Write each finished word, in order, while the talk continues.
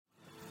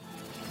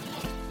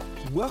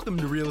Welcome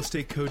to Real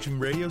Estate Coaching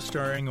Radio,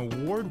 starring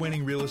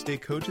award-winning real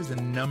estate coaches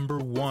and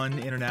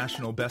 #1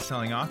 international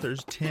best-selling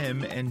authors,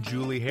 Tim and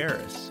Julie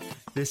Harris.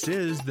 This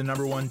is the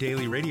 #1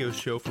 daily radio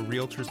show for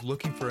realtors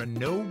looking for a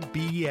no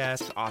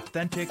BS,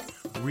 authentic,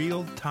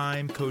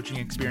 real-time coaching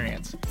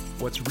experience.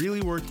 What's really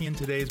working in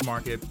today's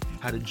market,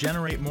 how to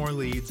generate more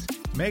leads,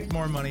 make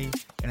more money,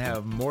 and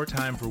have more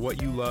time for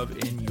what you love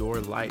in your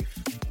life.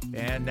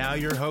 And now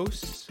your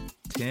hosts,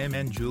 Tim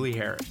and Julie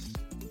Harris.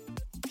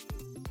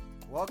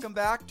 Welcome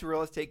back to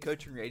Real Estate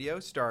Coaching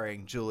Radio,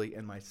 starring Julie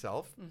and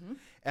myself.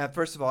 And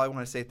first of all, I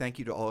want to say thank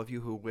you to all of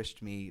you who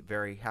wished me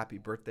very happy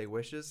birthday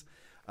wishes.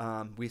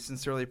 We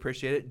sincerely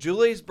appreciate it.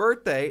 Julie's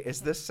birthday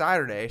is this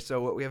Saturday,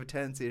 so what we have a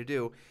tendency to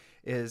do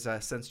is,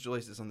 since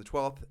Julie's is on the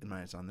 12th and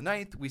mine is on the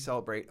 9th, we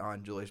celebrate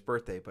on Julie's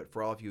birthday. But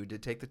for all of you who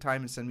did take the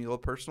time and send me little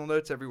personal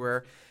notes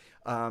everywhere,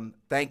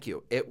 thank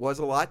you. It was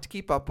a lot to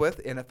keep up with,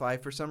 and if I,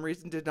 for some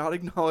reason, did not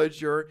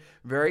acknowledge your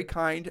very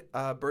kind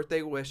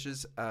birthday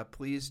wishes,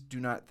 please do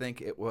not think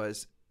it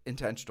was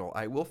intentional.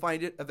 I will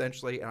find it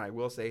eventually, and I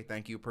will say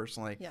thank you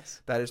personally.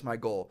 Yes. That is my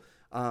goal.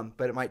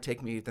 But it might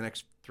take me the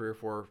next 3 or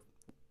 4,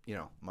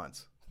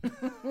 months.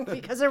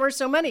 Because there were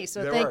so many,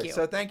 so thank you.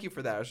 So thank you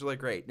for that. It was really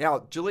great.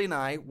 Now, Julie and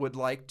I would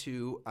like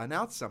to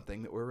announce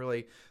something that we're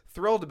really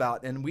thrilled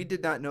about, and we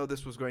did not know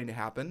this was going to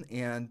happen,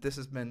 and this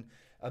has been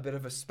a bit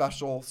of a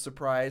special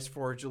surprise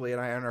for Julie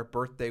and I on our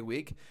birthday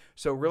week.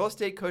 So Real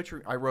Estate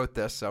Coaching, I wrote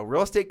this, so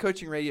Real Estate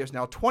Coaching Radio is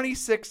now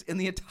 26 in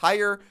the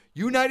entire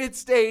United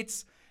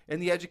States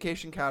in the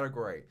education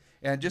category.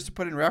 And just to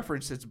put in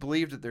reference, it's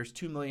believed that there's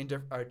 2 million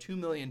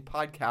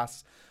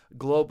podcasts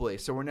globally.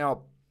 So we're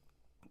now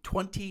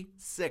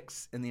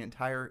 26 in the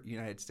entire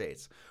United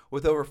States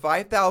with over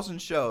 5,000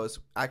 shows.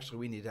 Actually,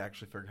 we need to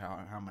figure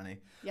out how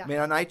many. Yeah. I mean,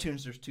 on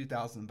iTunes, there's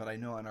 2,000, but I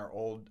know on our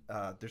old,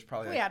 there's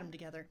probably... We add them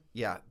together.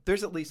 Yeah,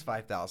 there's at least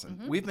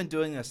 5,000. We've been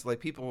doing this, like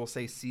people will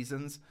say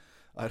seasons.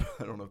 I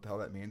don't know how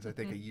that means. I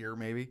think a year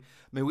maybe.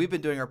 I mean, we've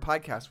been doing our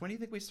podcast. When do you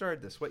think we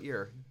started this? What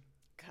year?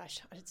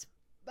 Gosh, it's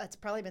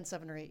probably been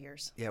 7 or 8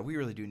 years. Yeah, we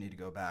really do need to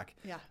go back.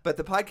 Yeah. But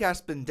the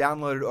podcast's been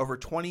downloaded over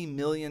 20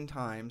 million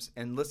times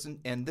and this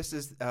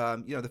is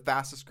the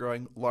fastest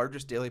growing,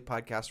 largest daily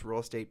podcast for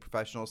real estate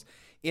professionals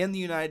in the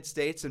United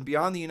States and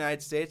beyond the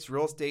United States.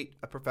 Real estate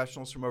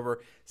professionals from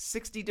over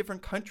 60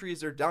 different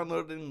countries are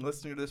downloading and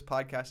listening to this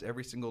podcast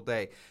every single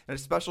day. And a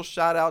special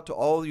shout out to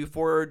all of you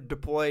forward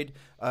deployed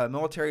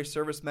military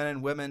servicemen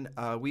and women.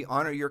 We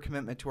honor your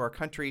commitment to our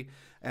country,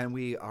 and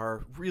we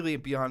are really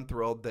beyond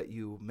thrilled that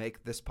you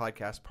make this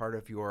podcast part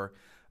of your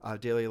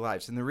daily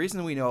lives. And the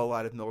reason we know a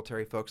lot of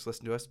military folks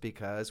listen to us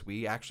because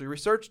we actually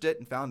researched it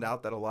and found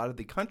out that a lot of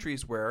the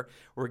countries where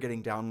we're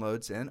getting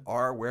downloads in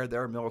are where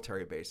there are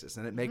military bases.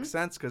 And it makes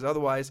sense because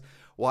otherwise,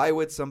 why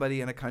would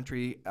somebody in a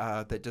country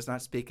that does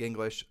not speak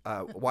English,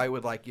 why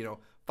would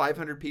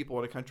 500 people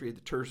in a country, the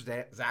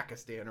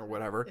Turkmenistan or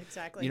whatever.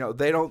 Exactly.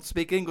 They don't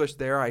speak English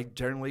there. I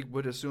generally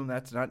would assume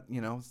that's not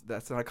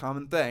a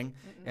common thing.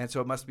 And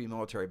so it must be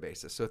military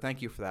bases. So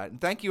thank you for that.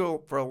 And thank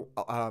you for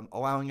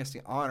allowing us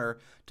the honor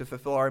to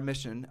fulfill our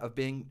mission of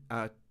being,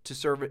 thank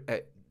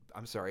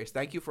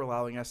you for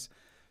allowing us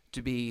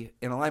to be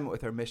in alignment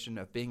with our mission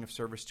of being of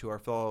service to our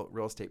fellow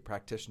real estate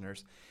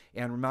practitioners.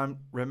 And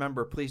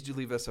remember, please do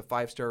leave us a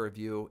 5-star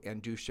review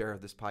and do share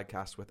this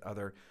podcast with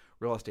other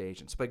real estate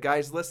agents. But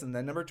guys, listen,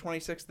 the number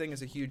 26 thing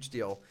is a huge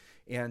deal.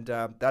 And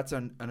that's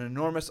an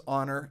enormous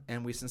honor,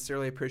 and we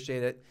sincerely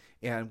appreciate it.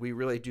 And we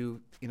really do,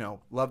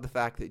 love the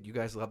fact that you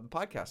guys love the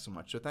podcast so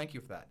much. So thank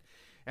you for that.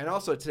 And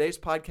also, today's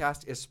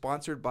podcast is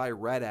sponsored by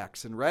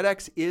RedX. And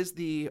RedX is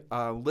the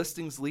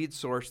listings lead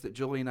source that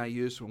Julie and I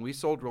used when we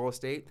sold real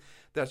estate.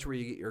 That's where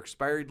you get your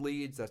expired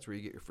leads. That's where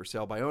you get your for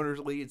sale by owners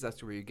leads.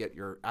 That's where you get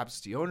your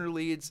absentee owner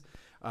leads,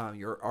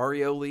 your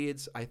REO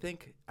leads, I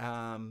think,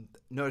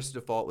 notice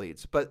default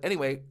leads. But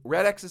anyway,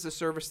 RedX is a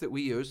service that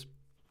we use.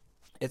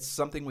 It's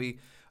something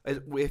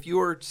if you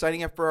are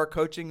signing up for our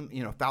coaching,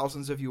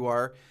 thousands of you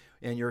are,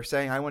 and you're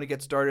saying, I want to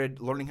get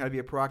started learning how to be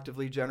a proactive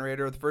lead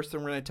generator, the first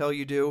thing we're going to tell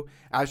you do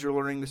as you're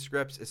learning the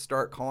scripts is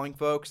start calling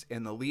folks,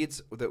 and the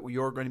leads that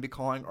you're going to be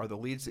calling are the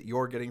leads that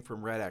you're getting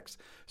from RedX.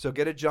 So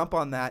get a jump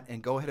on that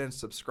and go ahead and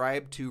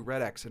subscribe to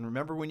RedX. And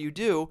remember, when you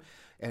do,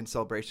 in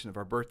celebration of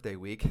our birthday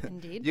week,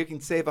 Indeed. you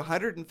can save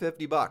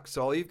 $150.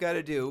 So all you've got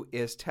to do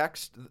is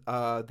text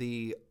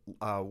the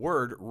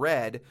word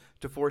RED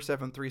to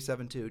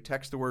 47372.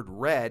 Text the word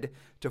RED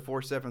to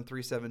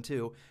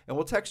 47372, and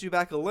we'll text you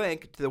back a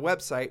link to the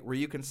website where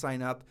you can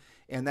sign up.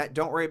 And that,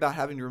 don't worry about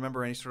having to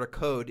remember any sort of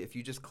code. If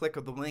you just click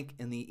on the link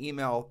in the in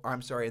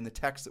the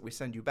text that we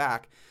send you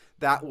back,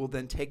 that will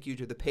then take you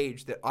to the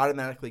page that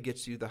automatically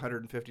gets you the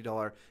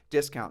 $150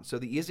 discount. So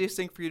the easiest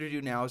thing for you to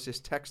do now is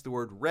just text the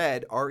word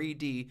RED,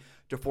 R-E-D,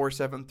 to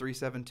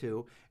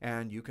 47372,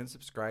 and you can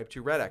subscribe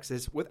to RedX.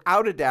 It's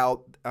without a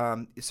doubt.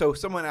 So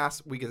someone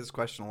asked, we get this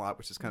question a lot,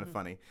 which is kind of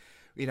funny.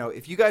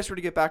 If you guys were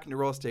to get back into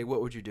real estate,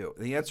 what would you do?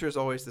 And the answer is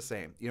always the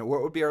same.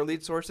 What would be our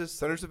lead sources?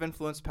 Centers of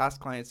influence, past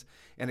clients,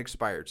 and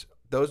expireds.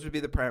 Those would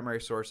be the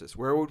primary sources.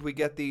 Where would we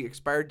get the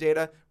expired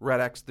data?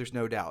 RedX, there's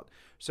no doubt.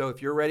 So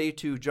if you're ready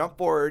to jump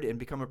forward and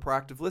become a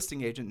proactive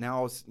listing agent,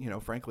 now is,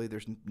 frankly,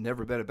 there's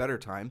never been a better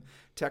time.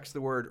 Text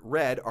the word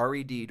RED,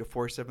 R-E-D, to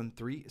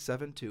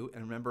 47372.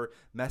 And remember,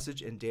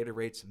 message and data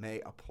rates may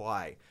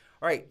apply.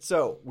 All right,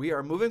 so we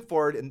are moving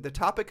forward, and the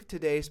topic of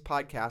today's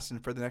podcast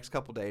and for the next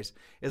couple days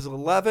is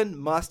 11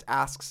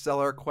 must-ask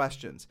seller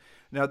questions.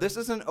 Now, this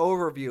is an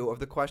overview of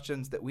the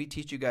questions that we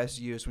teach you guys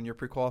to use when you're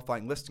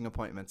pre-qualifying listing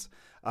appointments,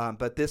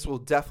 but this will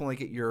definitely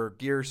get your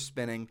gears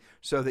spinning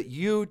so that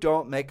you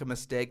don't make a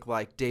mistake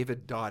like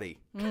David Doughty.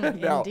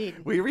 Now,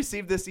 Indeed. we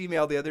received this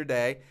email the other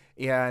day,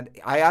 and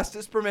I asked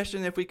his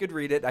permission if we could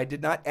read it. I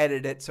did not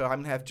edit it, so I'm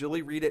going to have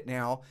Julie read it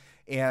now.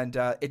 And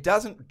it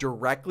doesn't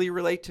directly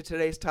relate to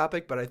today's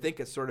topic, but I think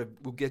it sort of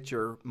will get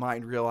your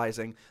mind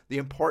realizing the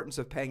importance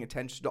of paying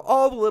attention to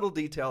all the little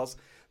details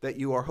that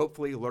you are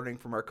hopefully learning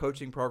from our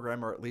coaching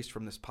program, or at least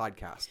from this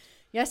podcast.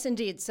 Yes,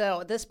 indeed.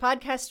 So this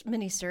podcast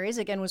miniseries,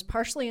 again, was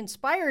partially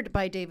inspired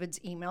by David's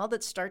email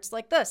that starts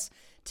like this.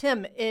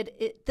 Tim,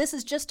 this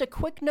is just a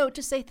quick note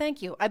to say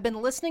thank you. I've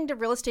been listening to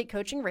Real Estate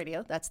Coaching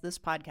Radio, that's this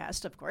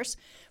podcast, of course,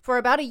 for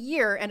about a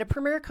year and a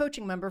Premier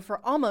Coaching member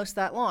for almost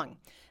that long.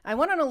 I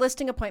went on a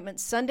listing appointment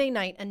Sunday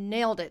night and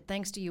nailed it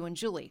thanks to you and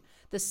Julie.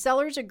 The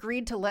sellers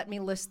agreed to let me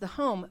list the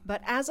home,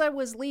 but as I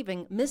was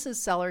leaving, Mrs.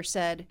 Seller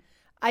said,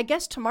 I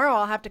guess tomorrow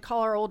I'll have to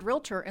call our old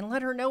realtor and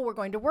let her know we're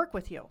going to work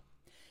with you.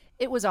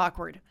 It was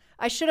awkward.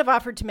 I should have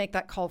offered to make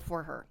that call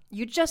for her.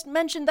 You just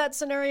mentioned that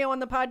scenario on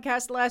the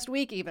podcast last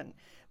week even,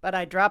 but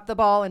I dropped the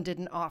ball and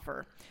didn't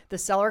offer. The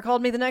seller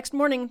called me the next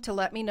morning to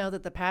let me know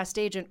that the past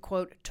agent,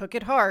 quote, took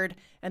it hard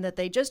and that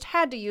they just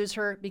had to use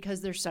her because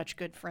they're such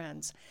good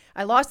friends.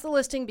 I lost the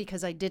listing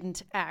because I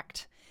didn't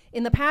act.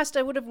 In the past,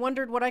 I would have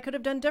wondered what I could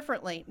have done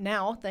differently.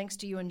 Now, thanks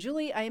to you and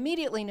Julie, I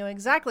immediately knew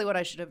exactly what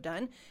I should have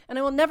done, and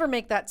I will never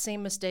make that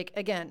same mistake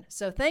again.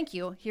 So thank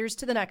you. Here's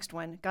to the next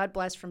one. God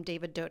bless, from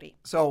David Doughty.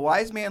 So a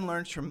wise man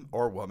learns from,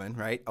 or woman,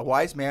 right? A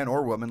wise man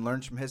or woman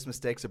learns from his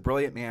mistakes. A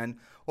brilliant man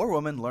or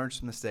woman learns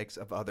from mistakes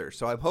of others.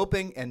 So I'm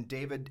hoping, and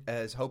David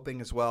is hoping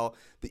as well,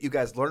 that you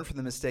guys learn from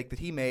the mistake that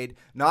he made,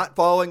 not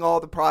following all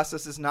the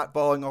processes, not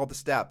following all the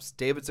steps.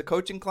 David's a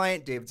coaching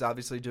client. David's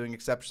obviously doing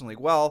exceptionally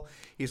well.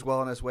 He's well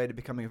on his way to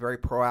becoming a very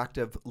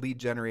proactive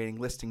lead-generating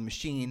listing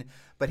machine,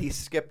 but he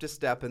skipped a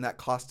step, and that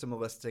cost him a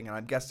listing, and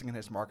I'm guessing in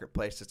his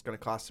marketplace it's going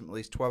to cost him at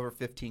least 12 or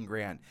 15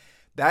 grand.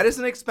 That is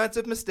an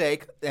expensive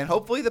mistake, and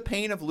hopefully the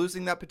pain of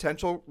losing that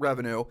potential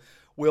revenue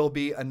will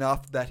be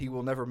enough that he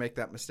will never make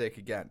that mistake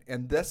again.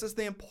 And this is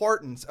the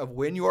importance of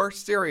when you are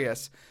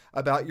serious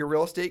about your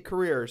real estate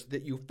careers,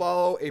 that you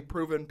follow a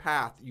proven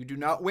path. You do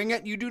not wing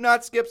it. You do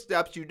not skip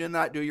steps. You do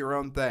not do your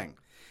own thing.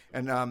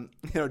 And,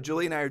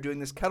 Julie and I are doing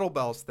this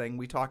kettlebells thing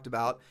we talked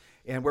about,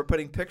 and we're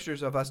putting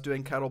pictures of us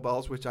doing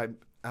kettlebells, which I'm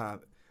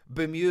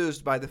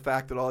bemused by the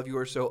fact that all of you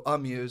are so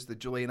amused that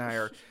Julie and I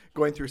are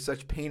going through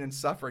such pain and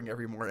suffering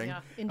every morning. Yeah,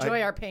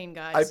 enjoy our pain,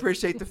 guys. I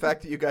appreciate the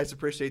fact that you guys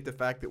appreciate the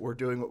fact that we're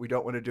doing what we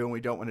don't want to do, and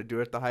we don't want to do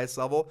it at the highest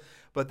level.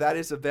 But that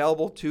is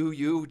available to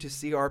you to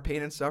see our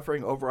pain and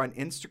suffering over on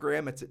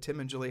Instagram. It's at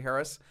Tim and Julie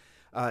Harris.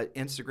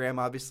 Instagram,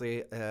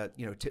 obviously,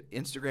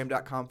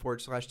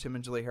 Instagram.com/Tim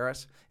and Julie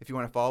Harris if you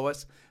want to follow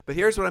us. But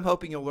here's what I'm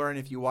hoping you'll learn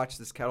if you watch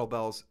the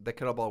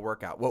kettlebell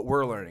workout. What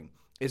we're learning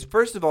is,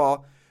 first of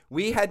all,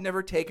 we had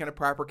never taken a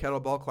proper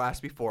kettlebell class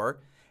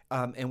before,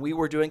 and we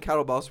were doing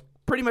kettlebells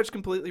pretty much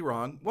completely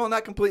wrong. Well,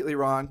 not completely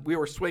wrong. We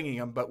were swinging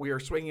them, but we were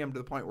swinging them to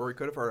the point where we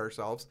could have hurt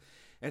ourselves.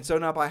 And so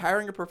now by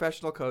hiring a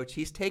professional coach,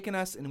 he's taken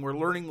us and we're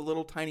learning the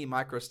little tiny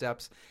micro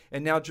steps.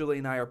 And now Julie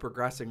and I are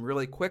progressing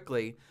really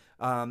quickly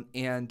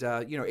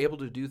able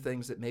to do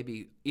things that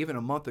maybe even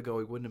a month ago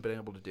we wouldn't have been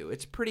able to do.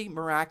 It's pretty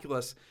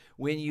miraculous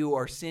when you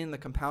are seeing the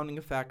compounding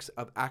effects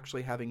of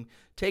actually having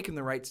taken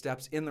the right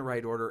steps in the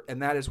right order.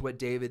 And that is what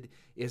David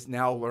is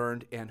now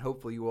learned, and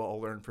hopefully you will all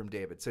learn from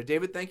David. So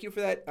David, thank you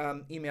for that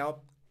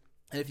email.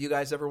 And if you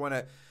guys ever want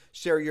to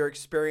share your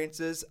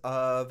experiences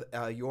of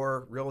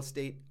your real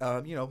estate,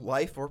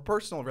 life or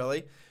personal,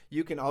 really,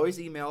 you can always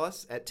email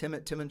us at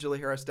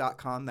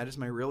tim@timandjulieharris.com. That is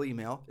my real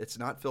email. It's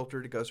not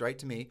filtered. It goes right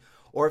to me.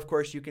 Or, of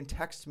course, you can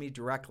text me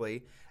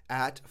directly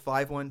at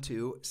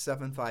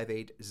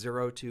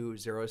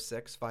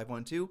 512-758-0206,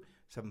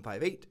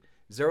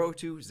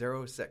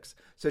 512-758-0206.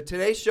 So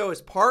today's show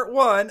is part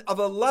 1 of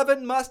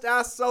 11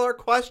 must-ask seller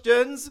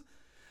questions.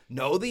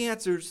 Know the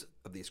answers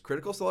of these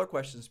critical seller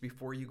questions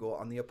before you go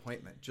on the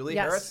appointment. Julie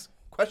Harris,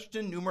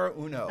 question numero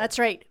uno. That's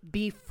right.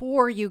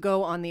 Before you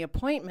go on the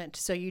appointment,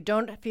 so you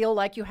don't feel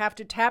like you have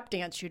to tap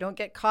dance. You don't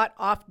get caught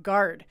off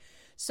guard.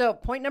 So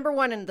point number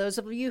 1, and those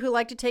of you who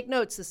like to take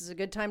notes, this is a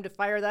good time to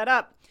fire that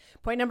up.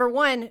 Point number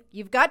 1,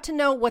 you've got to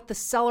know what the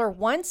seller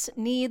wants,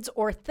 needs,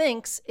 or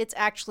thinks it's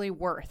actually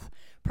worth.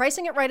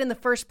 Pricing it right in the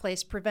first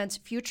place prevents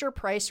future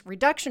price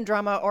reduction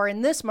drama, or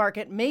in this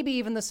market, maybe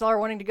even the seller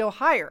wanting to go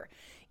higher.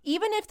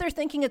 Even if they're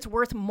thinking it's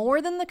worth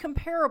more than the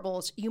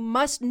comparables, you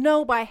must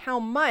know by how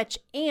much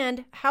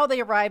and how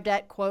they arrived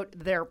at, quote,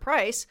 their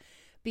price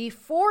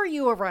before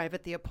you arrive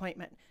at the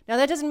appointment. Now,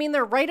 that doesn't mean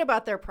they're right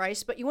about their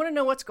price, but you want to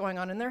know what's going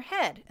on in their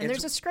head. And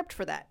there's a script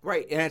for that.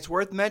 Right. And it's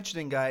worth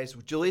mentioning, guys,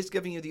 Julie's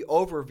giving you the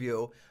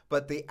overview,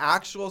 but the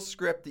actual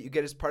script that you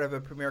get as part of a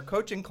Premier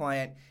Coaching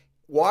client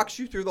walks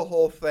you through the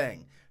whole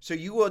thing. So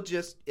you will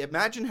just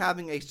imagine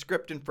having a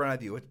script in front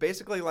of you. It's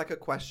basically like a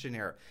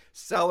questionnaire,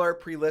 seller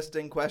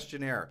pre-listing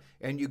questionnaire.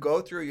 And you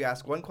go through, you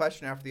ask one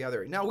question after the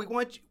other. Now, we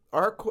want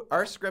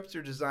our scripts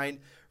are designed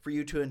for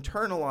you to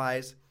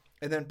internalize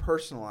and then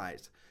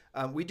personalize.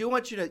 We do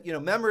want you to,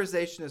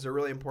 memorization is a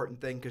really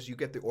important thing because you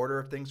get the order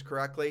of things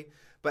correctly.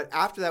 But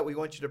after that, we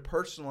want you to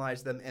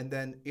personalize them and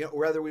then,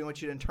 rather we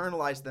want you to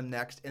internalize them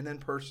next and then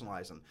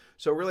personalize them.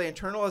 So really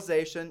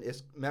internalization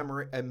is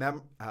memorization.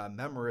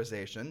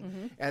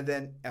 Mm-hmm. And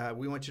then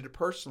we want you to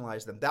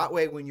personalize them. That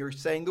way, when you're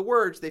saying the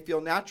words, they feel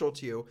natural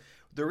to you.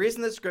 The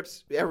reason that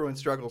scripts, everyone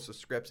struggles with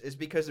scripts, is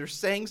because they're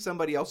saying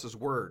somebody else's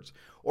words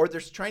or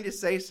they're trying to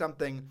say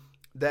something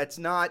that's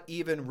not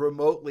even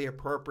remotely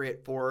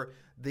appropriate for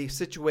the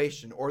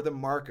situation or the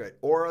market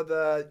or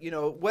the,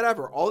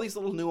 whatever, all these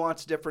little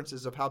nuanced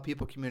differences of how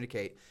people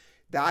communicate.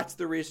 That's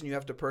the reason you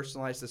have to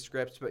personalize the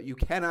scripts, but you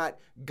cannot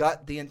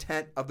gut the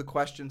intent of the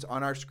questions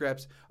on our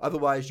scripts.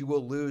 Otherwise, you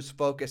will lose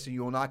focus and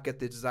you will not get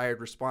the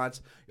desired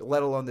response,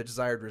 let alone the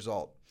desired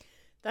result.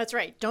 That's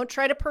right. Don't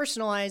try to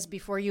personalize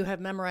before you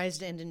have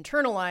memorized and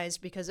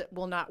internalized because it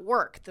will not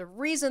work. The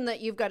reason that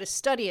you've got to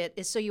study it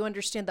is so you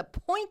understand the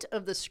point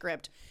of the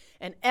script.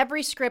 And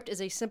every script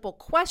is a simple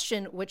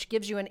question which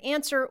gives you an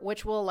answer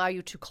which will allow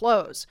you to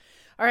close.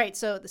 All right,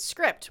 so the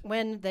script,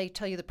 when they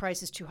tell you the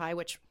price is too high,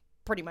 which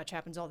pretty much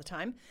happens all the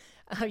time,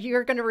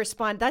 you're going to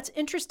respond, "That's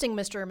interesting,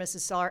 Mr. or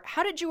Mrs. Seller.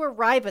 How did you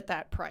arrive at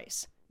that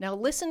price?" Now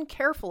listen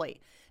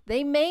carefully.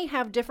 They may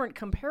have different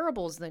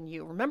comparables than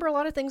you. Remember, a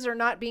lot of things are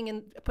not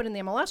being put in the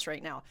MLS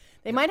right now.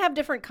 They might have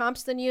different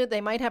comps than you.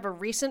 They might have a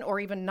recent or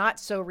even not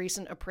so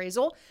recent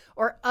appraisal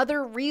or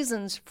other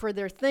reasons for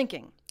their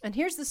thinking. And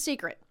here's the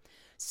secret.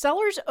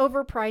 Sellers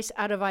overprice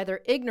out of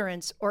either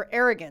ignorance or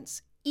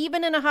arrogance.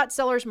 Even in a hot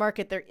seller's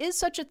market, there is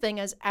such a thing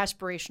as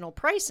aspirational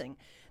pricing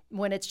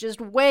when it's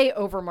just way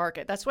over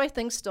market. That's why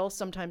things still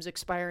sometimes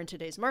expire in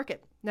today's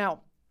market.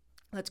 Now,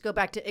 let's go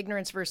back to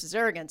ignorance versus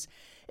arrogance.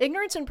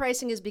 Ignorance in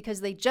pricing is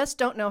because they just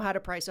don't know how to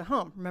price a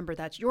home. Remember,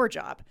 that's your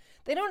job.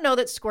 They don't know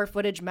that square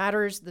footage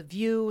matters, the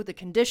view, the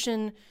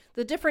condition,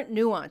 the different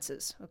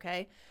nuances,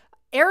 okay?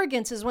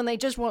 Arrogance is when they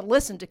just won't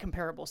listen to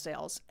comparable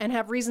sales and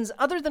have reasons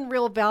other than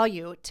real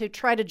value to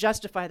try to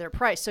justify their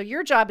price. So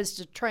your job is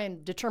to try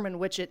and determine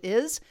which it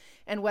is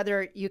and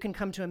whether you can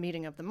come to a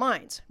meeting of the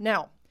minds.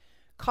 Now,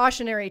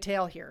 cautionary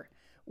tale here.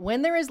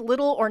 When there is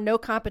little or no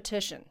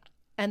competition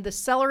and the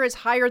seller is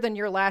higher than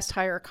your last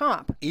higher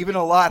comp, even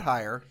a lot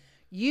higher,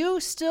 you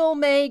still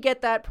may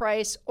get that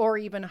price or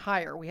even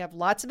higher. We have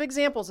lots of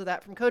examples of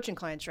that from coaching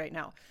clients right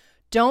now.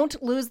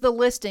 Don't lose the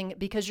listing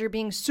because you're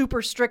being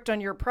super strict on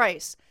your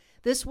price.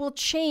 This will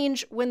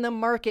change when the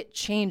market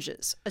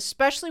changes,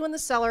 especially when the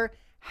seller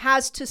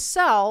has to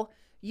sell.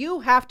 You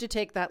have to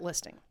take that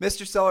listing.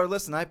 Mr. Seller,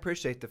 listen, I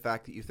appreciate the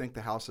fact that you think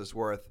the house is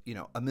worth,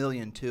 $1.2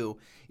 million,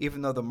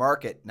 even though the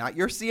market, not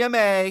your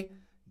CMA,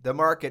 the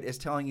market is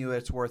telling you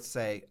it's worth,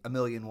 say, $1.1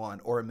 million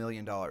or $1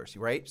 million,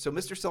 right? So,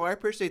 Mr. Seller, I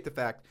appreciate the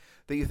fact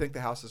that you think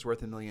the house is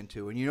worth $1.2 million.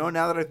 And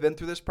now that I've been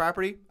through this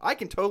property, I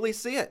can totally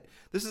see it.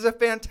 This is a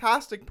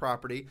fantastic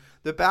property.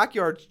 The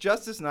backyard's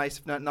just as nice,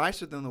 if not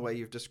nicer than the way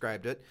you've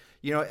described it.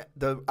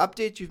 The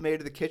updates you've made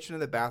to the kitchen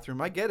and the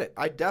bathroom, I get it.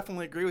 I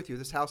definitely agree with you.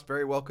 This house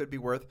very well could be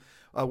worth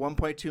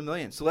 $1.2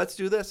 million. So let's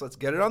do this. Let's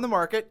get it on the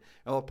market,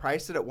 and we'll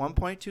price it at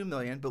 $1.2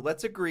 million. But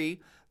let's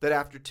agree that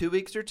after 2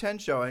 weeks or 10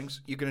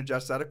 showings, you can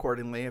adjust that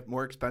accordingly. If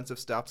more expensive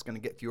stuff's going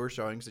to get fewer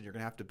showings, and you're going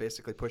to have to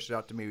basically push it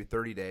out to maybe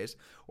 30 days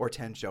or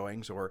 10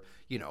 showings or,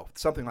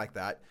 something like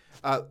that.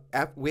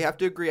 We have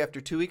to agree after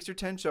 2 weeks or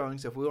 10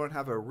 showings, if we want to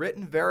have a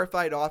written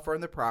verified offer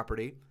on the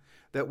property,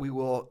 that we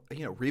will,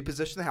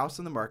 reposition the house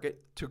in the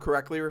market to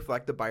correctly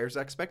reflect the buyer's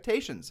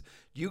expectations.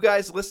 You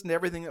guys listen to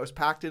everything that was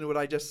packed into what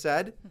I just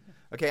said.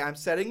 Okay, I'm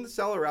setting the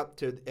seller up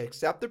to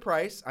accept the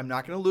price. I'm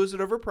not going to lose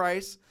it over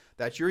price.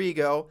 That's your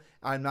ego.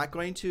 I'm not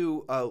going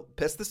to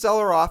piss the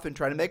seller off and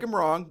try to make him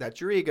wrong. That's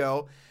your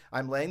ego.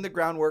 I'm laying the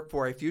groundwork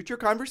for a future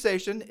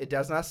conversation.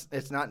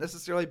 It's not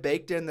necessarily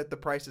baked in that the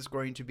price is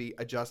going to be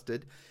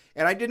adjusted.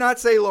 And I did not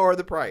say lower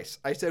the price.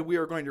 I said we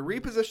are going to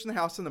reposition the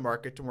house in the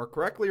market to more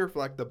correctly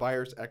reflect the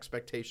buyer's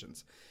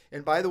expectations.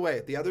 And by the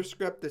way, the other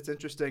script that's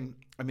interesting,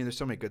 there's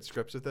so many good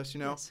scripts with this,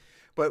 Yes.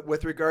 But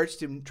with regards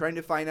to trying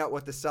to find out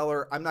what the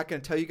seller, I'm not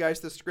going to tell you guys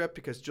the script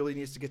because Julie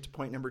needs to get to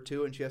point number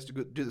 2 and she has to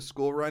go do the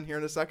school run here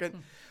in a second.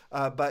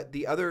 But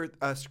the other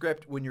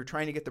script, when you're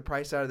trying to get the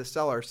price out of the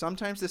seller,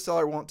 sometimes the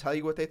seller won't tell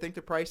you what they think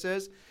the price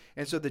is.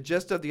 And so the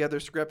gist of the other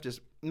script is,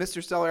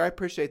 Mr. Seller, I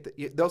appreciate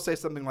that. They'll say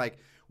something like,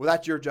 well,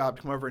 that's your job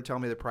to come over and tell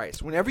me the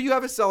price. Whenever you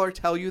have a seller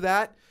tell you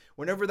that,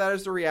 whenever that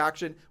is the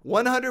reaction,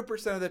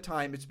 100% of the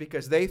time it's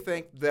because they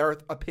think their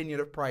opinion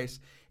of price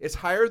is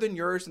higher than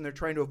yours and they're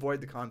trying to avoid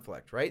the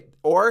conflict, right?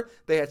 Or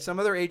they had some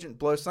other agent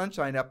blow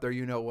sunshine up their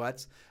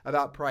you-know-whats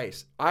about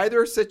price.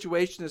 Either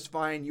situation is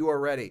fine. You are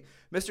ready.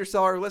 Mr.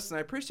 Seller, listen,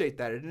 I appreciate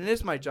that. And it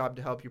is my job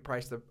to help you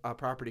price the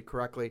property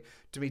correctly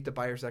to meet the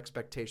buyer's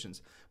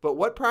expectations. But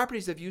what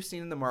properties have you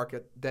seen in the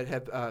market that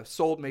have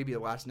sold maybe the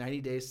last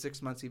 90 days,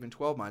 6 months, even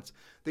 12 months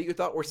that you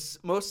thought were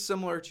most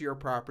similar to your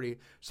property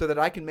so that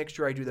I can make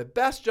sure I do the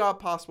best job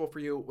possible for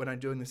you when I'm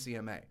doing the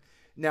CMA?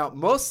 Now,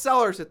 most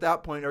sellers at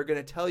that point are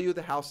going to tell you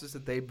the houses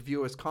that they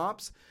view as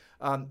comps.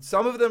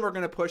 Some of them are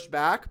going to push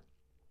back.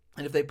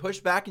 And if they push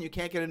back and you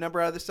can't get a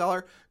number out of the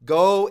seller,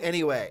 go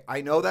anyway.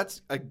 I know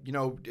that's,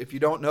 if you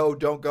don't know,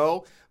 don't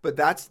go.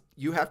 But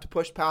you have to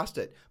push past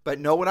it. But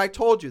know what I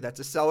told you. That's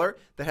a seller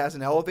that has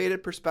an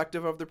elevated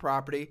perspective of the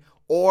property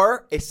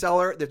or a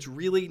seller that's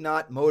really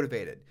not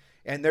motivated.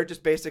 And they're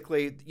just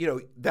basically,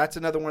 that's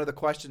another one of the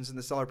questions in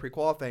the seller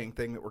pre-qualifying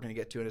thing that we're going to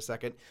get to in a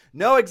second.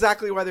 Know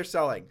exactly why they're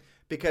selling.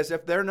 Because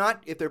if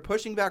they're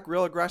pushing back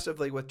real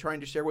aggressively with trying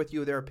to share with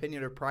you their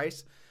opinion of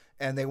price,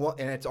 and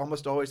it's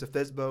almost always a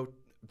FSBO,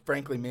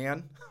 frankly,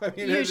 man. I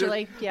mean,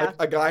 usually, yeah.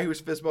 A guy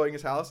who's FSBOing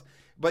his house.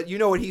 But you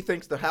know what he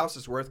thinks the house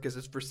is worth because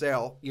it's for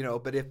sale,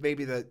 but if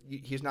maybe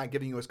he's not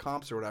giving you his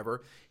comps or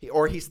whatever,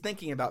 or he's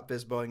thinking about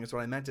FSBOing is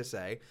what I meant to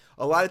say.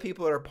 A lot of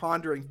people that are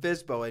pondering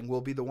FSBOing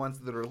will be the ones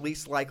that are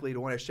least likely to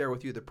want to share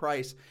with you the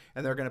price,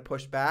 and they're going to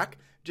push back.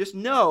 Just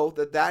know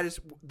that is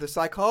the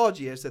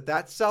psychology is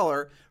that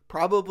seller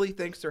probably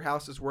thinks their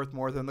house is worth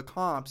more than the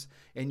comps,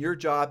 and your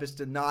job is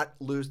to not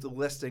lose the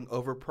listing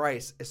over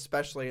price,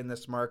 especially in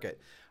this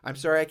market. I'm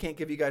sorry I can't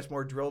give you guys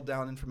more drilled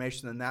down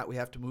information than that. We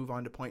have to move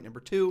on to point number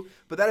 2,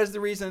 but that is the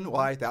reason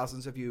why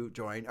thousands of you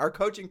join our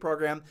coaching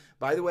program.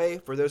 By the way,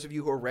 for those of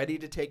you who are ready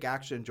to take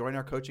action, join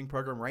our coaching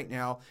program right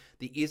now.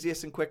 The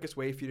easiest and quickest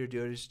way for you to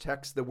do it is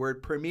text the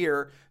word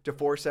Premier to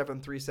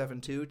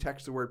 47372.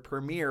 Text the word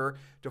Premier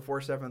to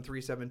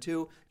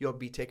 47372. You'll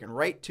be taken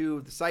right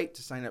to the site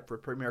to sign up for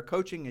Premier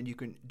Coaching, and you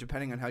can,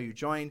 depending on how you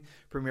join,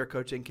 Premier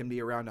Coaching can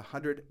be around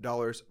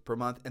 $100 per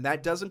month, and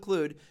that does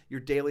include your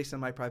daily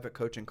semi-private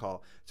coaching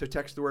call. So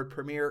text the word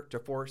Premier to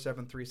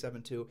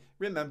 47372.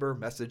 Remember,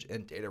 message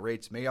and data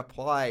rates may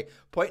apply.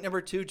 Point number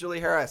 2,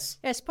 Julie Harris.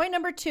 Yes, point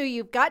number 2,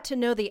 you've got to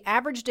know the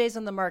average days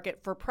on the market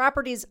for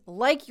properties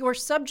like your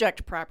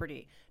subject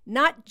property,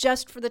 not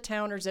just for the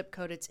town or zip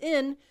code it's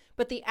in,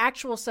 but the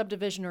actual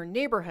subdivision or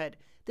neighborhood.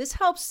 This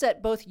helps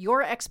set both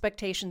your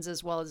expectations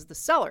as well as the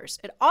sellers.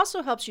 It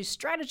also helps you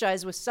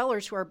strategize with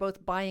sellers who are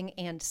both buying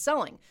and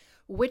selling.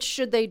 Which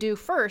should they do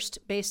first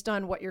based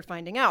on what you're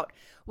finding out?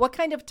 What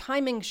kind of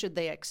timing should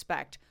they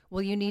expect?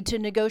 Will you need to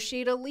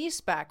negotiate a lease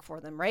back for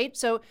them, right?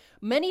 So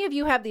many of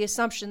you have the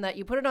assumption that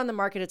you put it on the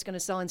market, it's going to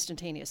sell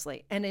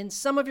instantaneously. And in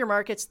some of your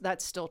markets,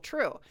 that's still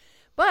true.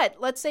 But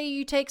let's say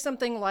you take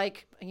something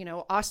like,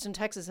 Austin,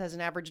 Texas has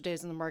an average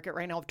days on the market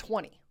right now of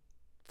 20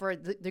 for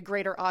the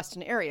greater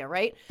Austin area,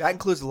 right? That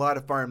includes a lot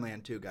of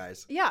farmland too,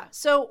 guys. Yeah.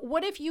 So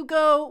what if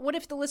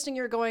the listing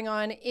you're going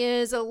on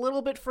is a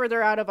little bit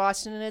further out of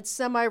Austin and it's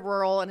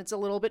semi-rural and it's a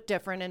little bit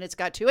different and it's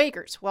got 2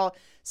 acres? Well,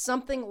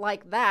 something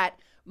like that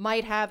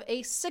might have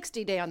a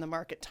 60-day on the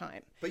market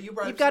time. But you've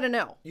got to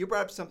know. You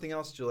brought up something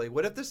else, Julie.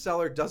 What if the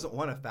seller doesn't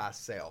want a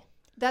fast sale?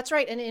 That's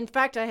right. And in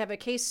fact, I have a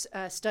case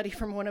study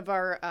from one of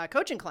our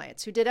coaching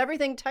clients who did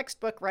everything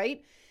textbook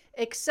right,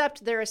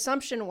 except their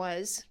assumption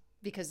was,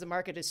 because the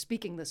market is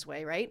speaking this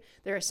way, right?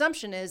 Their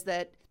assumption is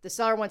that the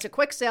seller wants a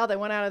quick sale. They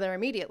went out of there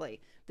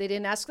immediately. They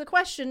didn't ask the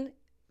question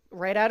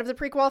right out of the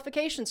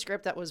pre-qualification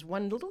script. That was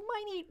one little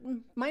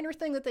minor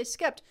thing that they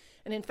skipped.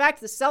 And in fact,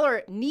 the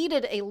seller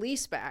needed a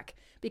lease back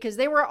because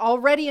they were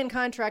already in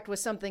contract with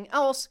something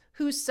else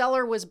whose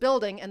seller was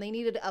building, and they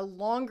needed a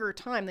longer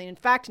time. They, in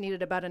fact,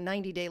 needed about a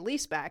 90-day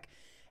lease back.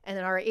 And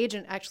then our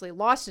agent actually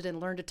lost it and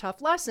learned a tough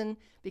lesson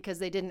because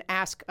they didn't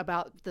ask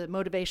about the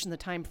motivation, the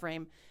time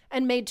frame,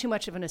 and made too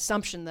much of an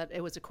assumption that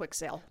it was a quick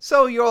sale.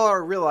 So you all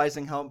are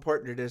realizing how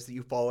important it is that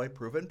you follow a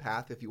proven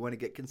path if you want to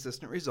get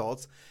consistent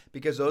results,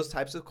 because those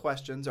types of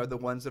questions are the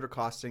ones that are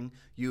costing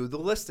you the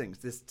listings.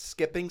 This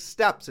skipping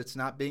steps. It's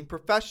not being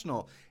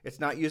professional. It's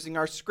not using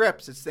our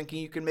scripts. It's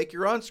thinking you can make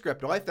your own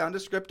script. Oh, I found a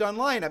script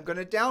online. I'm going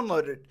to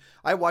download it.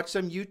 I watched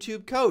some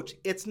YouTube coach.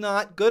 It's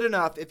not good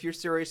enough if you're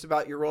serious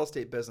about your real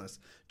estate business.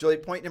 Julie,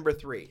 point number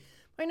 3.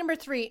 Point number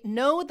 3,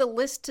 know the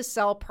list to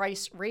sell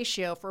price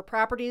ratio for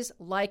properties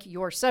like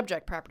your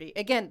subject property.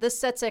 Again, this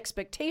sets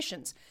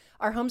expectations.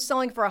 Are homes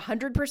selling for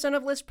 100%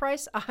 of list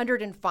price,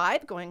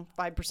 105, going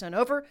 5%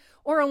 over,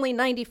 or only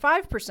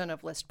 95%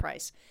 of list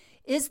price?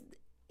 Is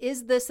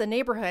this a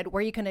neighborhood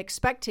where you can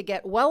expect to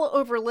get well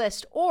over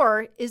list,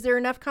 or is there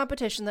enough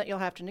competition that you'll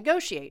have to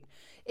negotiate?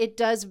 It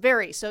does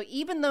vary. So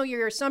even though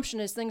your assumption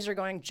is things are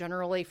going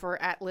generally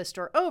for at list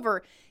or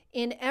over,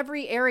 in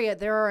every area,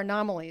 there are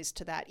anomalies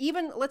to that.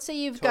 Even, let's say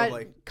you've got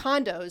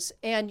condos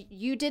and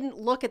you didn't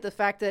look at the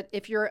fact that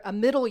if you're a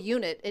middle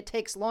unit, it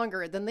takes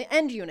longer than the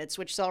end units,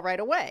 which sell right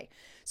away.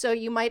 So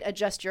you might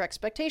adjust your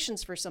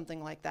expectations for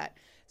something like that.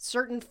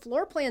 certain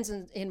floor plans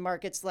in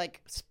markets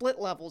like split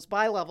levels,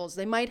 bi-levels,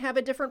 they might have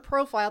a different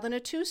profile than a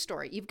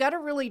two-story. You've got to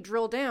really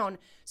drill down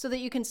so that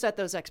you can set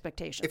those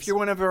expectations. If you're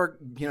one of our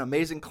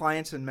amazing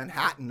clients in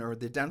Manhattan or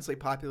the densely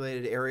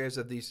populated areas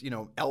of these,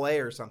 LA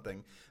or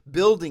something,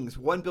 buildings,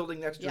 one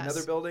building next to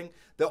another building,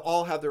 they'll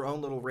all have their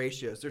own little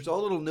ratios. There's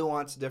all little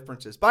nuanced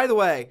differences. By the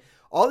way,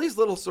 all these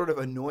little sort of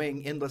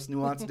annoying, endless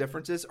nuanced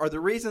differences are the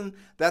reason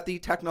that the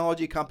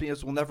technology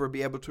companies will never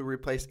be able to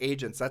replace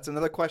agents. That's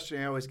another question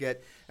I always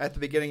get at the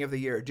beginning of the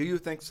year. Do you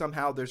think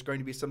somehow there's going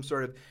to be some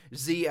sort of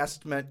Z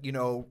estimate,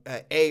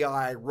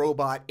 AI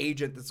robot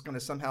agent that's going to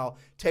somehow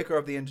take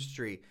over the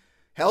industry?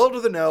 Hell to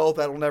the no,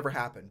 that'll never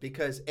happen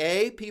because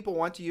A, people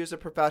want to use a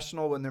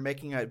professional when they're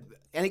making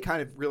any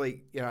kind of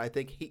really, I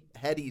think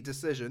heady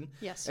decision.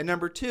 Yes. And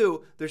number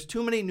two, there's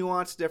too many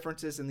nuanced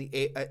differences in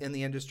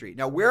the industry.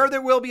 Now, where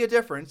there will be a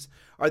difference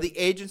are the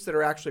agents that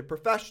are actually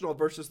professional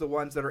versus the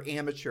ones that are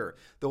amateur,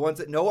 the ones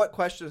that know what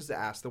questions to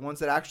ask, the ones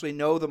that actually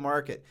know the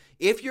market.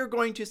 If you're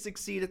going to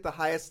succeed at the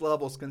highest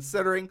levels,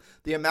 considering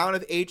the amount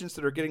of agents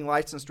that are getting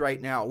licensed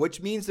right now,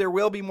 which means there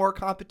will be more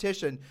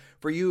competition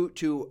for you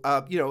to,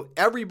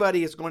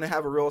 everybody is going to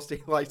have a real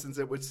estate license,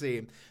 it would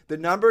seem. The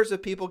numbers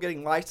of people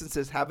getting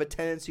licenses have a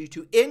tendency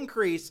to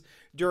increase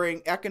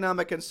during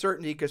economic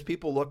uncertainty because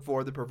people look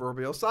for the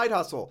proverbial side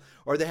hustle,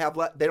 or they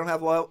don't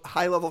have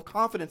high level of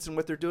confidence in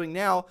what they're doing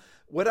now,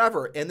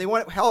 whatever. And they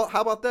want, how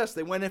about this?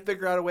 They went and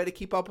figure out a way to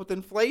keep up with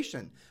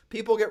inflation.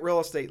 People get real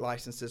estate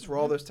licenses for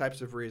all those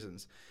types of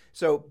reasons.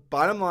 So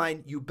bottom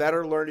line, you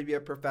better learn to be a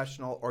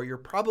professional or you're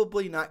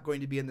probably not going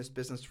to be in this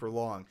business for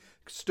long.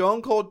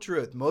 Stone cold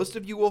truth. Most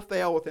of you will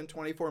fail within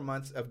 24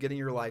 months of getting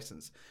your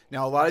license.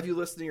 Now, a lot of you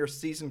listening are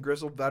seasoned,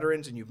 grizzled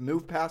veterans and you've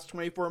moved past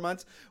 24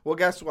 months. Well,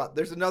 guess what?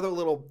 There's another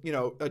little,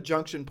 a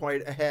junction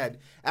point ahead.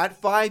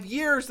 At 5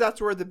 years, that's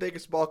where the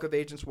biggest bulk of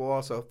agents will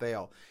also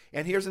fail.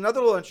 And here's another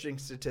little interesting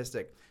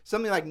statistic.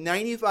 Something like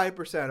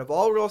 95% of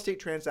all real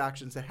estate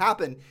transactions that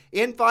happen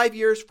in 5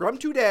 years from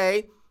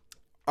today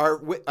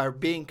are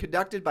being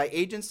conducted by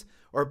agents,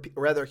 or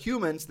rather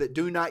humans, that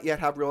do not yet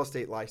have real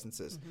estate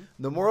licenses.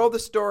 The moral of the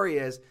story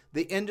is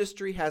the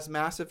industry has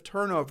massive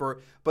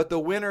turnover, but the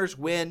winners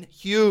win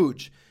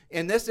huge.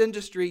 In this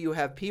industry, you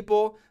have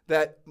people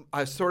that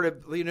are sort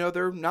of,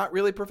 they're not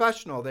really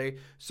professional. They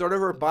sort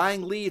of are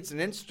buying leads and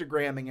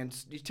Instagramming and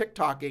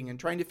TikToking and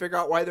trying to figure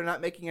out why they're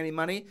not making any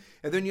money.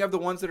 And then you have the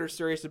ones that are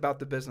serious about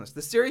the business.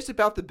 The serious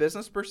about the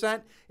business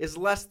percent is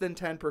less than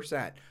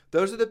 10%.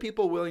 Those are the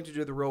people willing to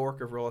do the real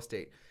work of real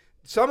estate.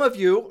 Some of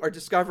you are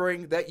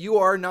discovering that you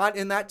are not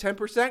in that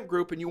 10%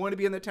 group and you want to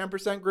be in the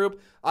 10% group.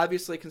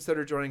 Obviously,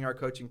 consider joining our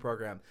coaching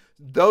program.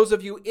 Those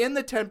of you in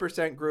the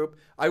 10% group,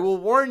 I will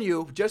warn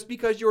you, just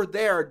because you're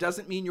there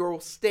doesn't mean you will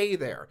stay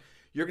there.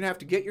 You're going to have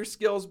to get your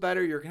skills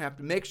better. You're going to have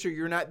to make sure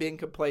you're not being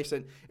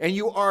complacent, and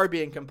you are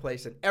being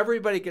complacent.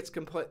 Everybody gets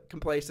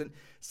complacent.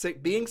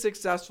 Being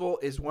successful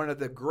is one of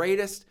the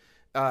greatest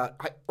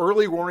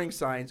early warning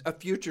signs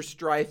of future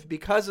strife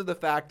because of the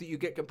fact that you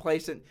get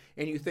complacent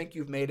and you think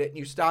you've made it and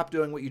you stop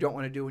doing what you don't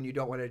want to do and you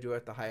don't want to do it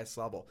at the highest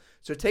level.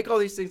 So take all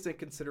these things into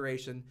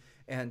consideration.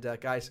 And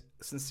guys,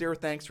 sincere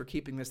thanks for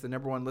keeping this the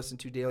 #1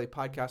 listened to daily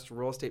podcast for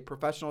real estate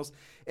professionals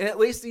in at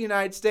least the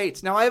United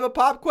States. Now I have a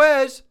pop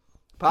quiz.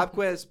 Pop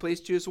quiz.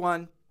 Please choose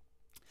one.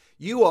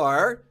 You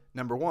are,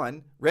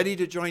 #1, ready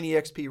to join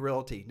eXp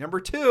Realty.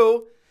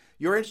 #2,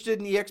 you're interested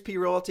in eXp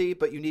Realty,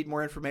 but you need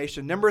more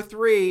information.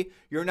 #3,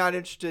 you're not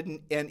interested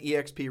in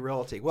eXp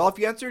Realty. Well, if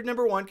you answered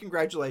 #1,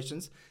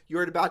 congratulations.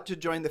 You're about to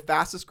join the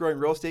fastest growing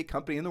real estate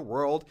company in the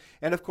world.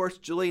 And of course,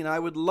 Julie and I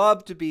would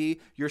love to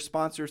be your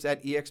sponsors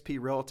at eXp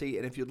Realty.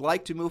 And if you'd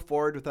like to move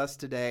forward with us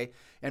today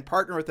and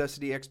partner with us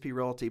at eXp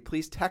Realty,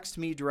 please text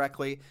me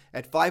directly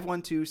at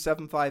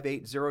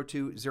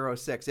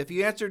 512-758-0206. If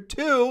you answered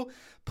 2,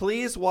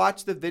 please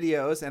watch the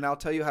videos, and I'll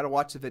tell you how to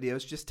watch the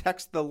videos. Just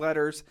text the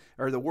letters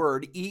or the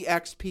word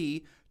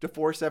EXP to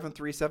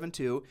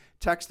 47372.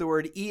 Text the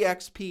word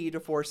EXP to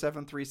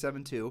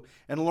 47372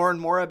 and learn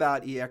more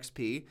about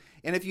EXP.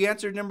 And if you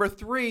answered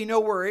 #3, no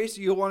worries.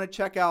 You'll want to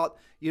check out,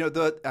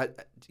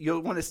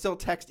 you'll want to still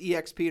text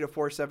EXP to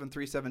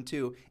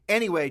 47372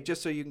 anyway,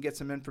 just so you can get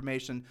some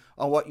information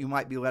on what you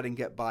might be letting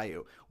get by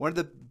you. One of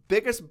the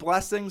biggest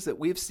blessings that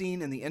we've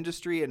seen in the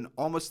industry in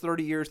almost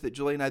 30 years that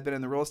Julie and I have been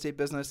in the real estate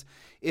business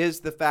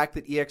is the fact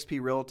that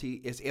eXp Realty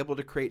is able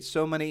to create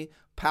so many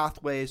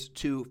pathways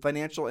to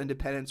financial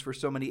independence for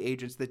so many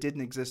agents that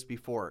didn't exist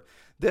before.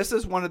 This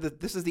is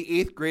the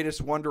 8th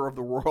greatest wonder of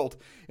the world,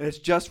 and it's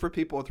just for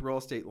people with real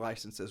estate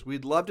licenses.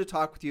 We'd love to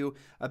talk with you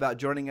about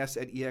joining us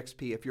at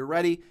eXp. If you're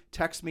ready,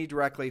 text me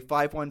directly,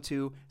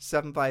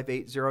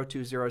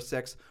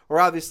 512-758-0206. Or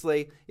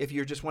obviously, if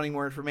you're just wanting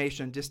more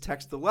information, just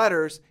text the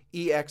letters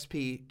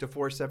EXP to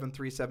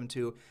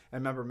 47372.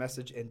 And remember,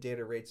 message and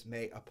data rates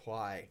may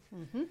apply.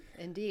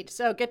 Indeed.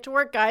 So get to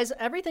work, guys.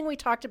 Everything we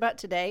talked about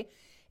today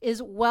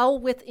is well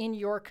within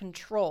your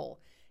control.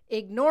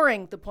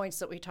 Ignoring the points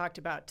that we talked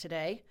about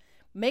today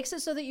makes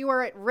it so that you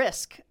are at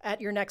risk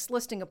at your next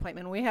listing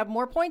appointment. We have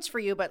more points for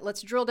you, but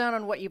let's drill down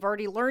on what you've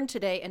already learned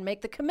today and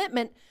make the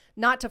commitment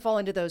not to fall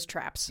into those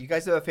traps. You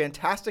guys have a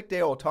fantastic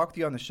day. We'll talk to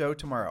you on the show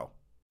tomorrow.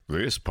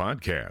 This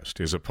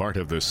podcast is a part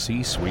of the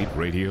C-Suite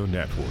Radio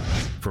Network.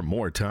 For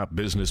more top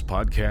business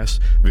podcasts,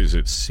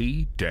 visit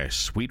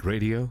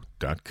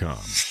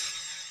c-suiteradio.com.